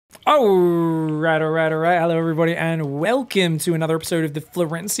Alright. Hello, everybody, and welcome to another episode of the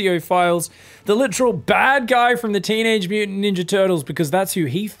Florencio Files, the literal bad guy from the Teenage Mutant Ninja Turtles, because that's who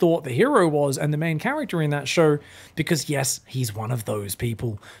he thought the hero was and the main character in that show, because yes, he's one of those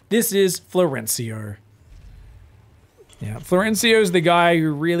people. This is Florencio. Yeah, Florencio's the guy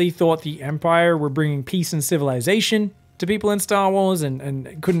who really thought the Empire were bringing peace and civilization to people in Star Wars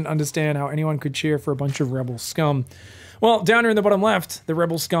and couldn't understand how anyone could cheer for a bunch of rebel scum. Well, down here in the bottom left, the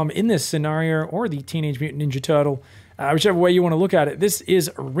rebel scum in this scenario, or the Teenage Mutant Ninja Turtle, whichever way you want to look at it, this is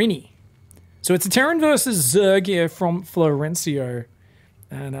Rini. So it's a Terran versus Zerg here from Florencio.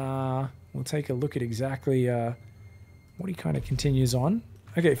 And we'll take a look at exactly what he kind of continues on.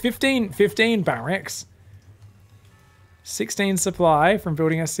 Okay, 15 barracks. 16 supply from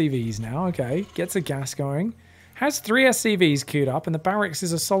building SCVs now. Okay, gets a gas going. Has 3 SCVs queued up, and the barracks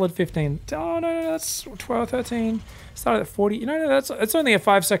is a solid 15. Oh, no, that's 12, 13. Started at 40. No, it's only a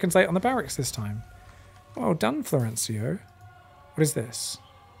 5 seconds late on the barracks this time. Well done, Florencio. What is this?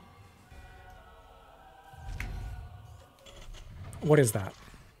 What is that?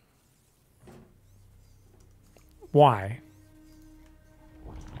 Why?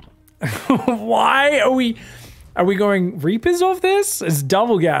 Why are we going Reapers off this? It's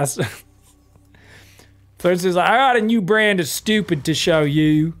double gas. Florencio's like, I got a new brand of stupid to show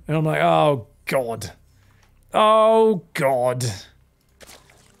you. And I'm like, oh, God. Oh, God.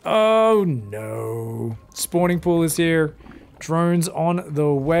 Oh, no. Spawning pool is here. Drones on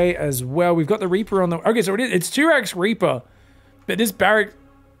the way as well. We've got the Reaper on the... Okay, so it's 2x Reaper. But this barrack...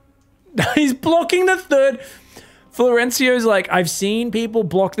 He's blocking the third. Florencio's like, I've seen people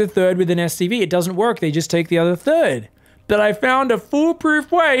block the third with an SCV. It doesn't work. They just take the other third. But I found a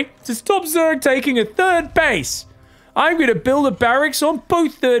foolproof way to stop Zerg taking a third base. I'm going to build a barracks on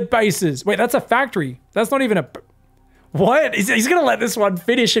both third bases. Wait, that's a factory. That's not even a... What? He's going to let this one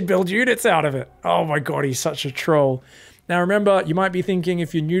finish and build units out of it. Oh my God, he's such a troll. Now remember, you might be thinking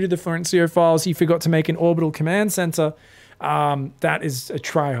if you're new to the Florencio Files, he forgot to make an orbital command center. That is a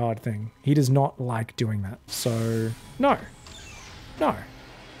try-hard thing. He does not like doing that. So, no. No.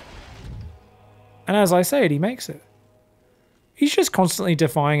 And as I say it, he makes it. He's just constantly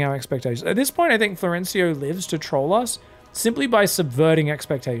defying our expectations. At this point, I think Florencio lives to troll us simply by subverting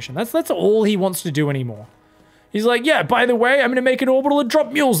expectation. That's all he wants to do anymore. He's like, yeah, by the way, I'm going to make an orbital and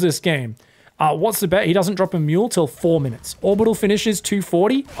drop mules this game. What's the bet? He doesn't drop a mule till 4 minutes. Orbital finishes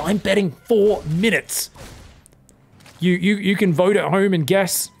 240. I'm betting 4 minutes. You can vote at home and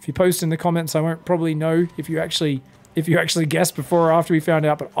guess. If you post in the comments, I won't probably know if you actually guessed before or after we found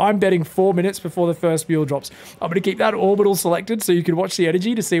out, but I'm betting 4 minutes before the first mule drops. I'm going to keep that orbital selected so you can watch the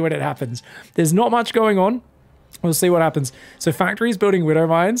energy to see when it happens. There's not much going on. We'll see what happens. So factories building widow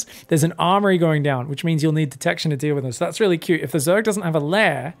mines. There's an armory going down, which means you'll need detection to deal with them. So that's really cute. If the Zerg doesn't have a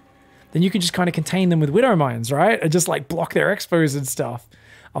lair, then you can just kind of contain them with widow mines, right? And just like block their expos and stuff.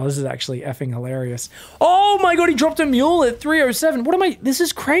 Oh, this is actually effing hilarious. Oh my God, he dropped a mule at 307. What am I? This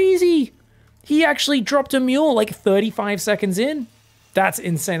is crazy. He actually dropped a mule like 35 seconds in. That's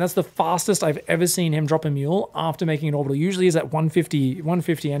insane. That's the fastest I've ever seen him drop a mule after making an orbital. Usually he's at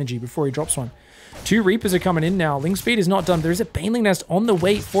 150 energy before he drops one. 2 Reapers are coming in now. Link speed is not done. There is a Baneling Nest on the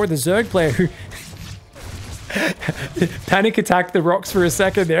way for the Zerg player who panic attacked the rocks for a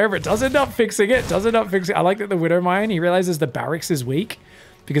second there, but does end up fixing it. I like that the Widow Mine, he realizes the barracks is weak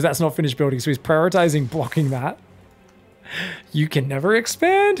because that's not finished building, so he's prioritizing blocking that. You can never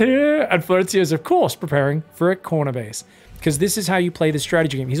expand here. And Florencio is, of course, preparing for a corner base because this is how you play the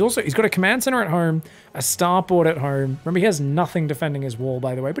strategy game. He's got a command center at home, a starport at home. Remember, he has nothing defending his wall,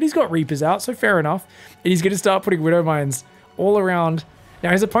 by the way, but he's got Reapers out, so fair enough. And he's going to start putting Widow Mines all around.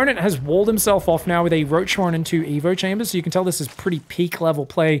 Now, his opponent has walled himself off now with a Roach Horn and 2 Evo chambers, so you can tell this is pretty peak level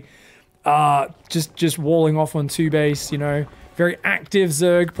play. Just walling off on 2 base, you know. Very active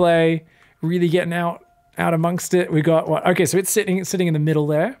Zerg play, really getting out amongst it. We got what? Okay, so it's sitting in the middle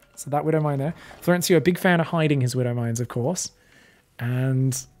there. So that Widow Mine there. Florencio, a big fan of hiding his Widow Mines, of course.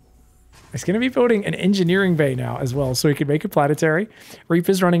 And he's going to be building an engineering bay now as well, so he can make a planetary.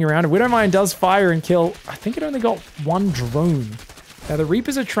 Reaper's running around. A Widow Mine does fire and kill. I think it only got 1 drone. Now the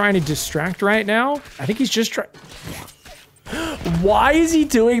Reapers are trying to distract right now. I think he's just trying... Why is he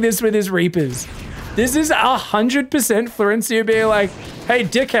doing this with his Reapers? This is 100% Florencio being like, hey,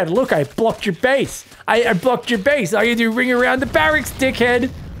 dickhead, look, I blocked your base. I blocked your base. All you do, ring around the barracks, dickhead.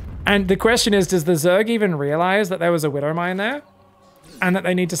 And the question is, does the Zerg even realize that there was a Widow Mine there? And that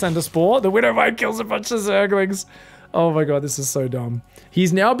they need to send a spore? The Widow Mine kills a bunch of Zerglings. Oh my God, this is so dumb.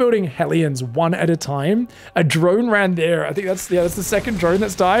 He's now building Hellions one at a time. A drone ran there. I think that's the second drone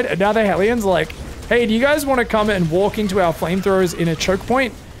that's died. And now the Hellions are like, hey, do you guys want to come and walk into our flamethrowers in a choke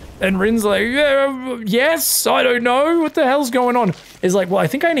point? And Rin's like, yes, I don't know. What the hell's going on? Is like, well, I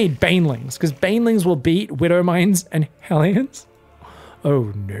think I need Banelings, because Banelings will beat Widow Mines and Hellions.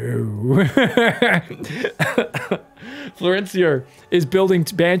 Oh, no. Florencio is building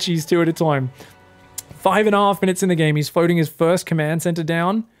Banshees 2 at a time. 5.5 minutes in the game. He's floating his first command center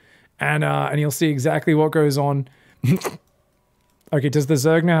down, and you'll see exactly what goes on. Okay, does the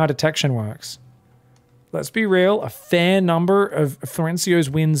Zerg know how detection works? Let's be real, a fair number of Florencio's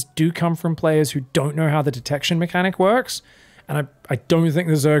wins do come from players who don't know how the detection mechanic works, and I don't think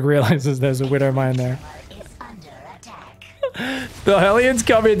the Zerg realizes there's a Widow Mine there. The Hellions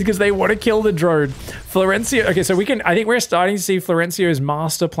come in because they want to kill the drone. Florencio, okay, so I think we're starting to see Florencio's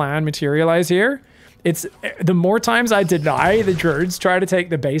master plan materialize here. It's, the more times I deny the drones try to take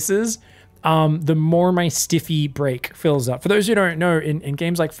the bases, the more my stiffy break fills up. For those who don't know, in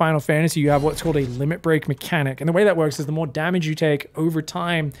games like Final Fantasy, you have what's called a limit break mechanic. And the way that works is the more damage you take over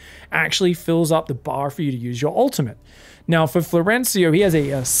time actually fills up the bar for you to use your ultimate. Now, for Florencio, he has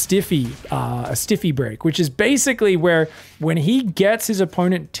a stiffy break, which is basically where when he gets his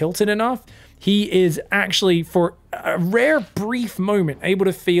opponent tilted enough, he is actually, for a rare brief moment, able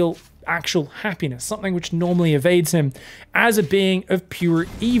to feel actual happiness, something which normally evades him as a being of pure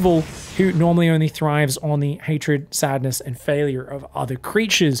evil who normally only thrives on the hatred, sadness, and failure of other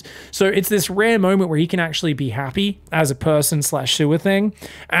creatures. So it's this rare moment where he can actually be happy as a person / sewer thing,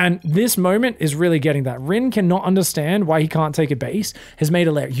 and this moment is really getting that. Rin cannot understand why he can't take a base, has made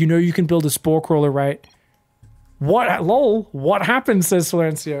a lair. You know you can build a spore crawler, right? What? Lol. What happened, says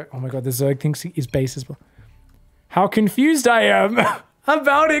Florencio. Oh my god, the Zerg thinks his base is... How confused I am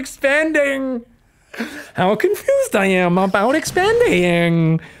about expanding. How confused I am about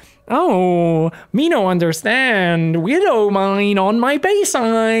expanding. Oh, me no understand. Widow Mine on my base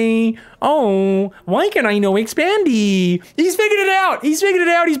eye. Oh, why can I no expandy? He's figured it out. He's figured it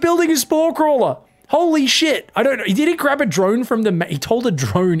out. He's building a spore crawler. Holy shit. I don't know. He didn't grab a drone from the he told a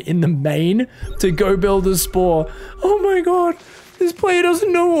drone in the main to go build a spore. Oh my god. This player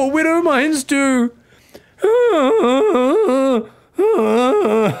doesn't know what Widow Mines do.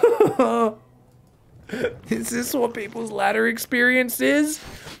 Is this what people's ladder experience is?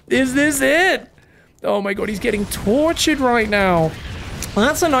 Is this it? Oh my god, he's getting tortured right now. Well,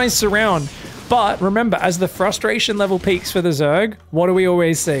 that's a nice surround. But remember, as the frustration level peaks for the Zerg, what do we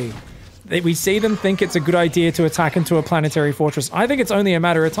always see? We see them think it's a good idea to attack into a planetary fortress. I think it's only a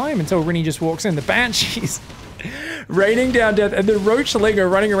matter of time until Rinny just walks in. The Banshees raining down death, and the Roachling are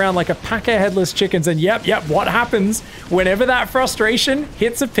running around like a pack of headless chickens. And yep, what happens whenever that frustration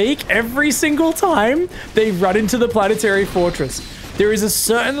hits a peak? Every single time they run into the planetary fortress. There is a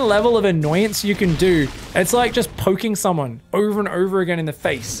certain level of annoyance you can do. It's like just poking someone over and over again in the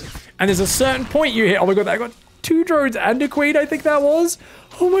face. And there's a certain point you hit. Oh my god, I got 2 drones and a queen, I think that was.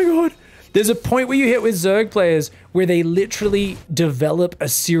 Oh my god. There's a point where you hit with Zerg players where they literally develop a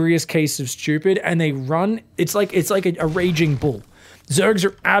serious case of stupid and they run. It's like a raging bull. Zergs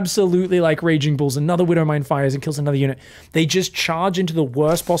are absolutely like raging bulls. Another Widow Mine fires and kills another unit. They just charge into the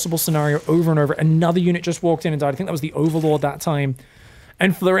worst possible scenario over and over. Another unit just walked in and died. I think that was the Overlord that time.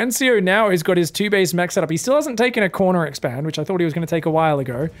 And Florencio now has got his 2-base mech set up. He still hasn't taken a corner expand, which I thought he was going to take a while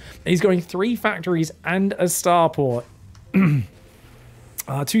ago. He's going 3 factories and a starport. 2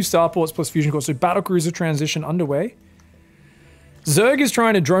 starports plus fusion cores. So battlecruiser transition underway. Zerg is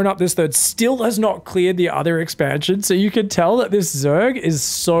trying to drone up this third. Still has not cleared the other expansion. So you can tell that this Zerg is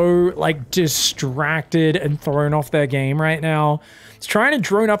so like distracted and thrown off their game right now. It's trying to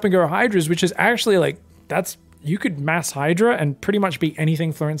drone up and go Hydras, which is actually like, that's... You could mass Hydra and pretty much beat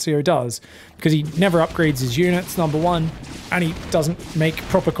anything Florencio does because he never upgrades his units, number one, and he doesn't make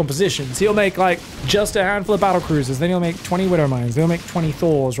proper compositions. He'll make like just a handful of battle cruisers, then he'll make 20 Widow Mines, then he'll make 20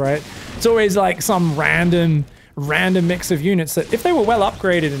 Thors, right? It's always like some random mix of units that if they were well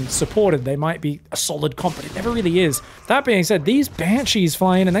upgraded and supported, they might be a solid comp, but it never really is. That being said, these Banshees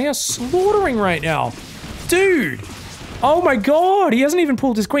fly in and they are slaughtering right now. Dude! Oh my god, he hasn't even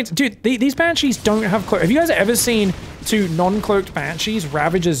pulled his queens. Dude, these Banshees don't have cloak. Have you guys ever seen 2 non-cloaked Banshees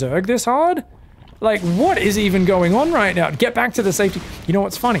ravage a Zerg this hard? Like, what is even going on right now? Get back to the safety. You know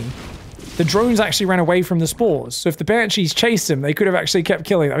what's funny? The drones actually ran away from the spores. So if the Banshees chased him, they could have actually kept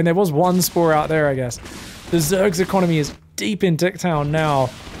killing them. I mean, there was 1 spore out there, I guess. The Zerg's economy is deep in Dicktown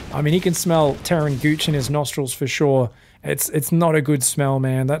now. I mean, he can smell Terran Gooch in his nostrils for sure. It's not a good smell,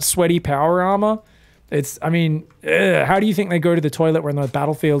 man. That sweaty power armor... I mean, how do you think they go to the toilet when they're on the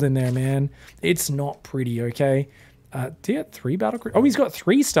battlefield in there, man? It's not pretty, okay? Do you get 3 battle cruisers? Oh, he's got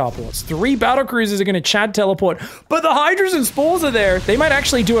 3 starports. 3 battle cruisers are going to Chad teleport, but the Hydras and Spores are there. They might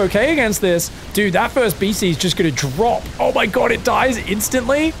actually do okay against this. Dude, that first BC is just going to drop. Oh my god, it dies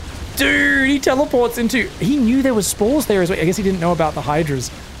instantly. Dude, he teleports into... He knew there was Spores there as well. I guess he didn't know about the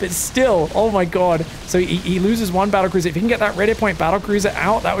Hydras, but still, oh my god. So he loses 1 battle cruiser. If he can get that Red Air Point battle cruiser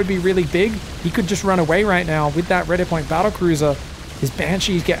out, that would be really big. He could just run away right now with that Red Air Point battle cruiser. His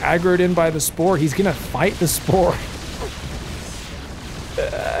Banshees get aggroed in by the Spore. He's going to fight the Spore.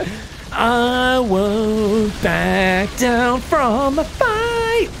 I won't back down from a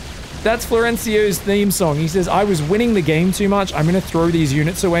fight. That's Florencio's theme song. He says, I was winning the game too much. I'm going to throw these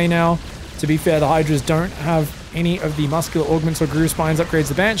units away now. To be fair, the Hydras don't have any of the muscular augments or groove spines upgrades.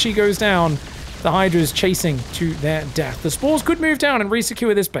 The Banshee goes down. The Hydras chasing to their death. The Spores could move down and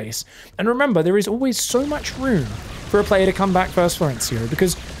resecure this base. And remember, there is always so much room for a player to come back first, Florencio,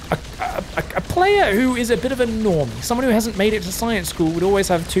 because a player who is a bit of a normie, someone who hasn't made it to science school, would always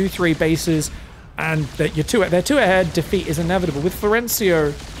have 2-3 bases, and they're 2 ahead. Defeat is inevitable. With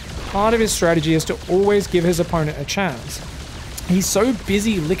Florencio, part of his strategy is to always give his opponent a chance. He's so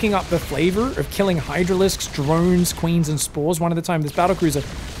busy licking up the flavor of killing Hydralisks, drones, queens, and Spores one at a time. This battlecruiser,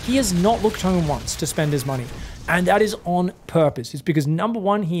 he has not looked home once to spend his money. And that is on purpose. It's because number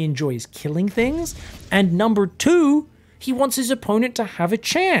 1, he enjoys killing things, and number 2, he wants his opponent to have a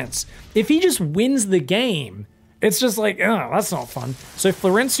chance. If he just wins the game, it's just like, oh, that's not fun. So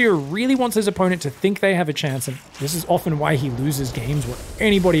Florencio really wants his opponent to think they have a chance, and this is often why he loses games where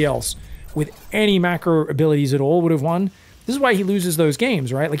anybody else with any macro abilities at all would have won. This is why he loses those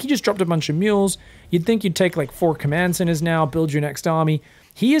games, right? Like, he just dropped a bunch of mules. You'd think you'd take like 4 command centers now, build your next army.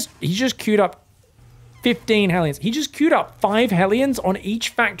 He's just queued up 15 Hellions. He just queued up 5 Hellions on each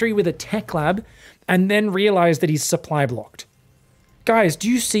factory with a tech lab, and then realized that he's supply blocked. Guys, do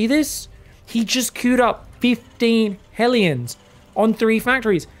you see this? He just queued up 15 Hellions on 3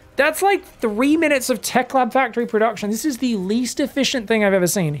 factories. That's like 3 minutes of tech lab factory production. This is the least efficient thing I've ever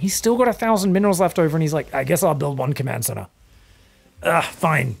seen. He's still got 1,000 minerals left over, and he's like, I guess I'll build 1 command center.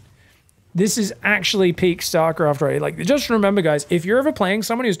 Fine. This is actually peak StarCraft, right? Like, just remember, guys, if you're ever playing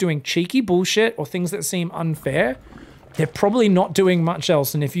someone who's doing cheeky bullshit or things that seem unfair, they're probably not doing much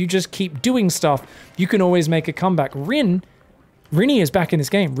else. And if you just keep doing stuff, you can always make a comeback. Rinny is back in this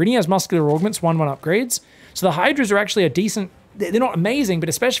game. Rinny has muscular augments, 1-1 upgrades. So the Hydras are actually a decent... They're not amazing, but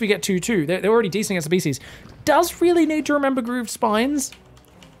especially if you get 2-2, they're already decent against the BCs. Does really need to remember grooved spines.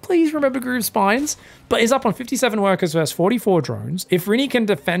 Please remember grooved spines. But is up on 57 workers versus 44 drones. If Rinny can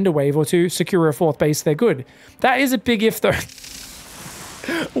defend a wave or 2, secure a 4th base, they're good. That is a big if, though.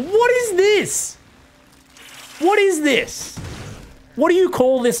 What is this? What is this? What do you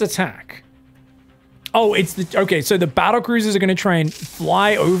call this attack? Oh, it's the... Okay, so the battle cruisers are going to try and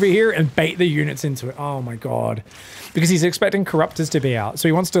fly over here and bait the units into it. Oh my god. Because he's expecting Corruptors to be out. So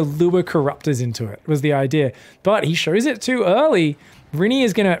he wants to lure Corruptors into it, was the idea. But he shows it too early. Rinny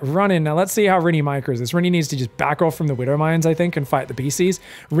is going to run in. Now, let's see how Rinny micros this. Rinny needs to just back off from the Widow Mines, I think, and fight the BCs.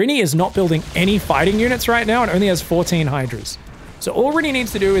 Rinny is not building any fighting units right now and only has 14 Hydras. So all Rinny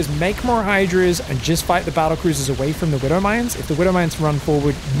needs to do is make more Hydras and just fight the battle cruisers away from the Widow Mines. If the Widow Mines run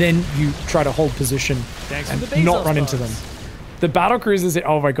forward, then you try to hold position and not run into them. The battle cruisers,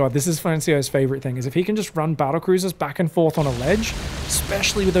 oh my god, this is Florencio's favorite thing, is if he can just run battle cruisers back and forth on a ledge,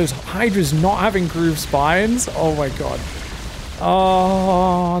 especially with those Hydras not having groove spines. Oh my god.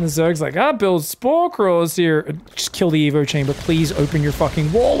 Oh, the Zerg's like, build Spore Crawlers here. Just kill the Evo Chamber. Please open your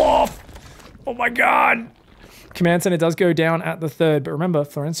fucking wall off. Oh my god. Command Center does go down at the 3rd, but remember,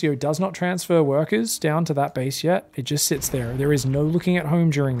 Florencio does not transfer workers down to that base yet. It just sits there. There is no looking at home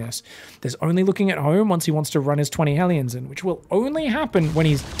during this. There's only looking at home once he wants to run his 20 Hellions in, which will only happen when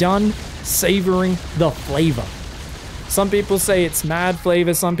he's done savoring the flavor. Some people say it's mad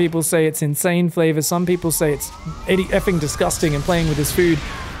flavor, some people say it's insane flavor, some people say it's effing disgusting and playing with his food.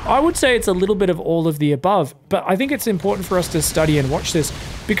 I would say it's a little bit of all of the above, but I think it's important for us to study and watch this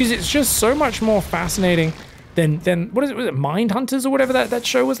because it's just so much more fascinating than what is it? Was it Mind Hunters or whatever that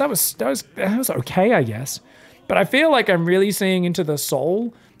show was? That was okay, I guess. But I feel like I'm really seeing into the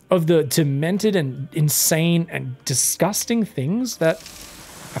soul of the demented and insane and disgusting things that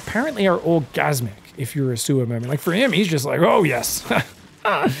apparently are orgasmic. If you're a sewer moment, like for him, he's just like, oh yes,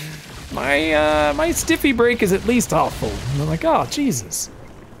 my stiffy break is at least half full. And I'm like, oh Jesus.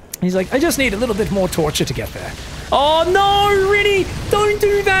 He's like, I just need a little bit more torture to get there. Oh no, Rinny! Don't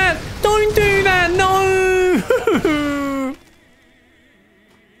do that! Don't do that! No!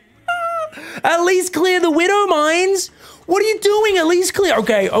 At least clear the Widow Mines! What are you doing? At least clear.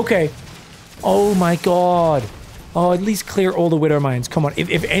 Okay. Oh my god. Oh, at least clear all the Widow Mines. Come on.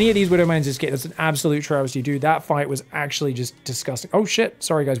 If any of these Widow Mines just get, that's an absolute travesty, dude. That fight was actually just disgusting. Oh, shit.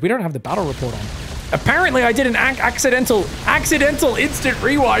 Sorry, guys. We don't have the battle report on. Apparently, I did an accidental instant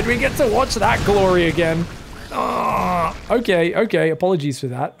rewind. We get to watch that glory again. Oh, okay. Apologies for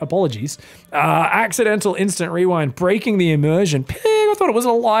that. Apologies. Accidental instant rewind, breaking the immersion. Pig, I thought it was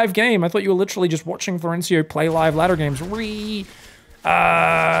a live game. I thought you were literally just watching Florencio play live ladder games. What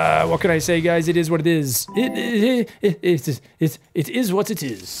can I say, guys? It is what it is. It is what it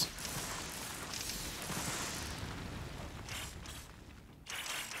is.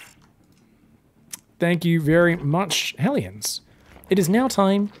 Thank you very much, Hellions. It is now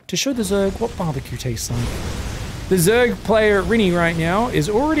time to show the Zerg what barbecue tastes like. The Zerg player, Rini, right now, is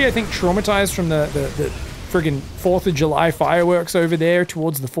already, I think, traumatized from the friggin' 4th of July fireworks over there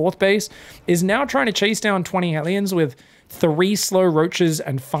towards the 4th base, is now trying to chase down 20 Hellions with 3 slow roaches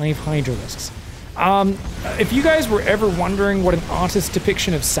and 5 hydralisks. If you guys were ever wondering what an artist's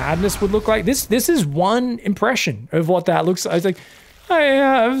depiction of sadness would look like, this is one impression of what that looks like. It's like, I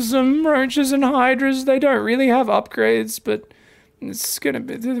have some roaches and hydras. They don't really have upgrades, but it's gonna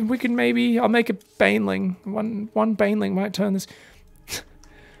be, we can maybe, I'll make a baneling. One baneling might turn this.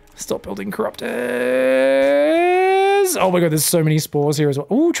 Stop building corruptors. Oh my god, there's so many spores here as well.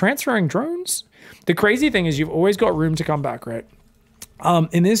 Ooh, transferring drones. The crazy thing is you've always got room to come back, right?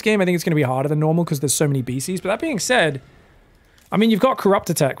 In this game, I think it's going to be harder than normal because there's so many BCs. But that being said, I mean, you've got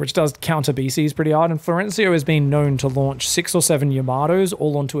Corruptor Tech, which does counter BCs pretty hard, and Florencio has been known to launch 6 or 7 Yamatos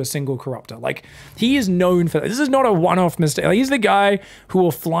all onto a single Corruptor. Like, he is known for that. This is not a one-off mistake. Like, he's the guy who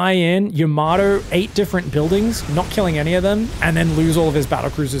will fly in, Yamato 8 different buildings, not killing any of them, and then lose all of his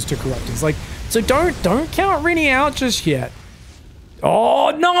battlecruisers to Corruptors. Like, so don't count Rini out just yet. Oh,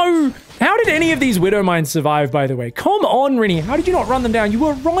 no! How did any of these Widow Mines survive, by the way? Come on, Rini. How did you not run them down? You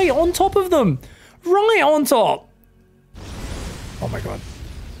were right on top of them. Right on top. Oh my god.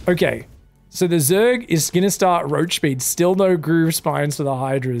 Okay. So the Zerg is going to start roach speed. Still no groove spines for the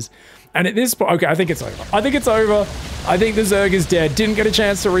Hydras. And at this point, okay, I think it's over. I think it's over. I think the Zerg is dead. Didn't get a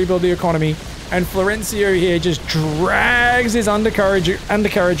chance to rebuild the economy. And Florencio here just drags his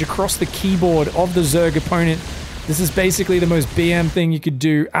undercarriage across the keyboard of the Zerg opponent. This is basically the most BM thing you could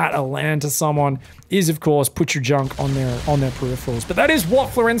do at a LAN to someone, is of course put your junk on their peripherals. But that is what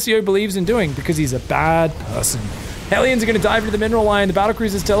Florencio believes in doing because he's a bad person. Hellions are going to dive into the mineral line. The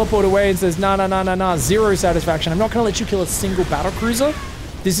battlecruisers teleport away and says, nah, zero satisfaction. I'm not going to let you kill a single battlecruiser.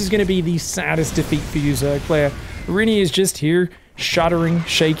 This is going to be the saddest defeat for you, Zerg player. Rini is just here, shuddering,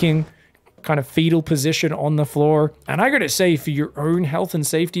 shaking, kind of fetal position on the floor. And I gotta say, for your own health and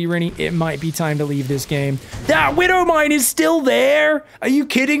safety, Rini, it might be time to leave this game. That Widow Mine is still there! Are you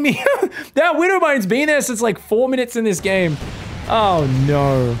kidding me? That Widow Mine's been there since like 4 minutes in this game. Oh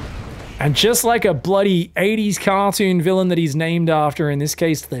no. And just like a bloody 80s cartoon villain that he's named after, in this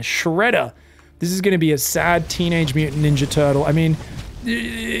case, the Shredder, this is gonna be a sad Teenage Mutant Ninja Turtle. I mean,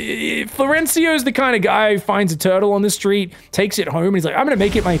 Florencio's the kind of guy who finds a turtle on the street, takes it home, and he's like, I'm gonna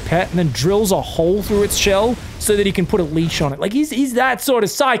make it my pet, and then drills a hole through its shell so that he can put a leash on it. Like, he's that sort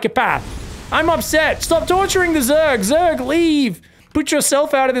of psychopath. I'm upset. Stop torturing the Zerg. Zerg, leave. Put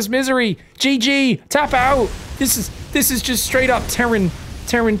yourself out of this misery. GG. Tap out. This is just straight up Terran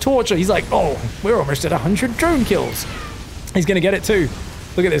torture. He's like, oh, we're almost at 100 drone kills. He's gonna get it too.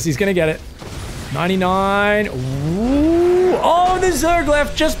 Look at this. He's gonna get it. 99. Ooh. Oh, the Zerg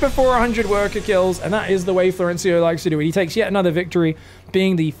left just before 100 worker kills, and that is the way Florencio likes to do it. He takes yet another victory,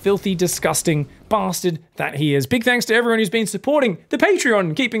 being the filthy, disgusting bastard that he is. Big thanks to everyone who's been supporting the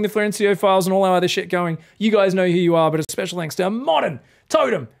Patreon, keeping the Florencio files and all our other shit going. You guys know who you are, but a special thanks to Modern,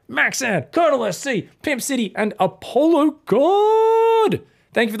 Totem, Maxad, Colonel SC, Pimp City, and Apollo God.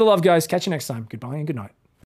 Thank you for the love, guys. Catch you next time. Goodbye and good night.